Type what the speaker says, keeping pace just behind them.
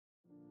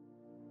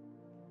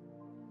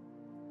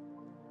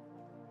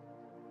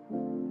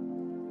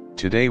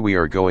Today we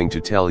are going to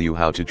tell you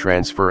how to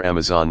transfer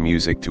Amazon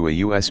Music to a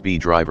USB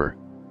driver.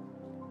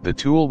 The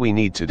tool we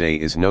need today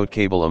is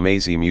NoteCable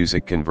Amazee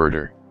Music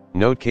Converter.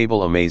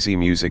 NoteCable Amazee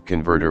Music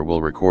Converter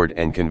will record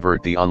and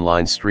convert the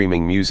online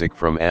streaming music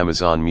from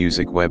Amazon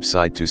Music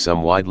website to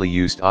some widely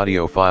used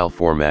audio file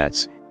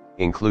formats,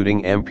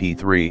 including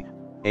MP3,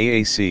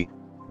 AAC,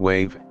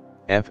 WAV,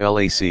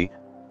 FLAC,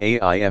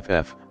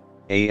 AIFF,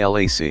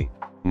 ALAC.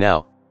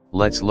 Now,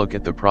 let's look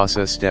at the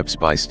process steps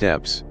by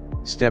steps.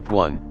 Step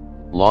 1.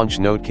 Launch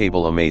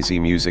NoteCable Amazee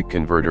Music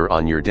Converter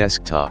on your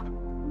desktop.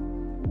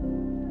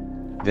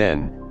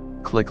 Then,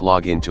 click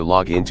Login to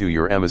log into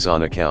your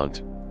Amazon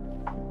account.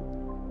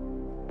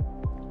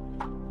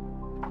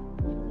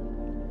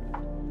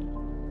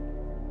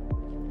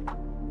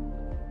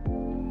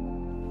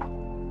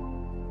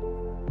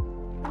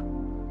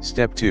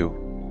 Step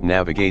 2.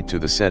 Navigate to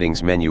the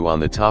Settings menu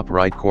on the top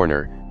right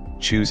corner,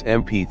 choose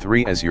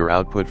MP3 as your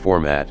output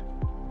format.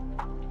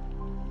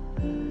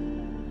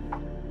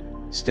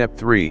 Step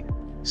 3.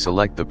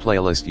 Select the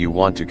playlist you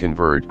want to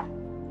convert.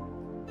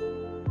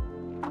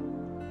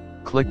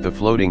 Click the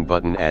floating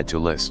button Add to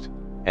List,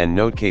 and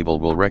NoteCable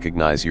will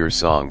recognize your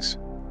songs.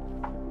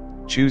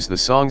 Choose the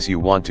songs you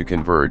want to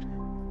convert,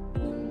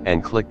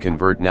 and click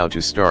Convert Now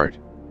to start.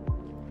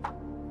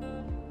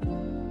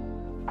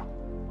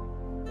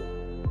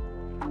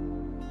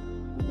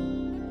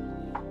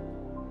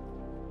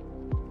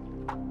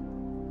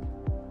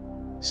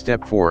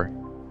 Step 4.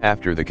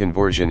 After the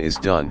conversion is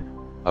done,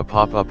 a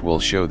pop-up will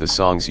show the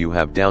songs you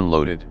have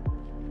downloaded.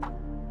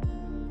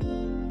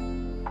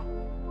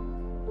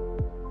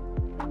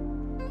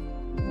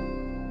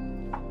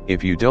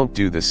 If you don't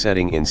do the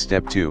setting in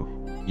Step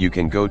 2, you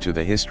can go to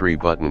the History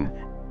button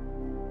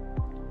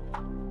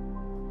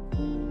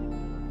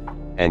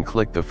and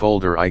click the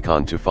folder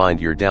icon to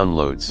find your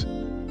downloads.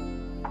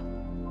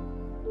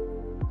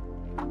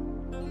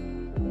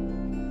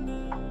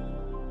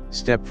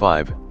 Step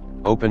 5.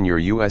 Open your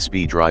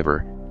USB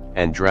driver,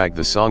 and drag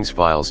the songs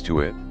files to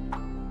it.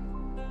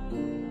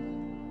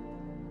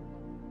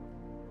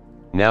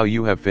 Now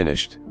you have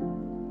finished.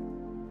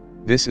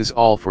 This is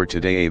all for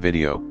today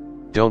video.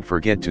 Don't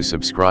forget to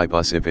subscribe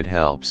us if it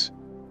helps.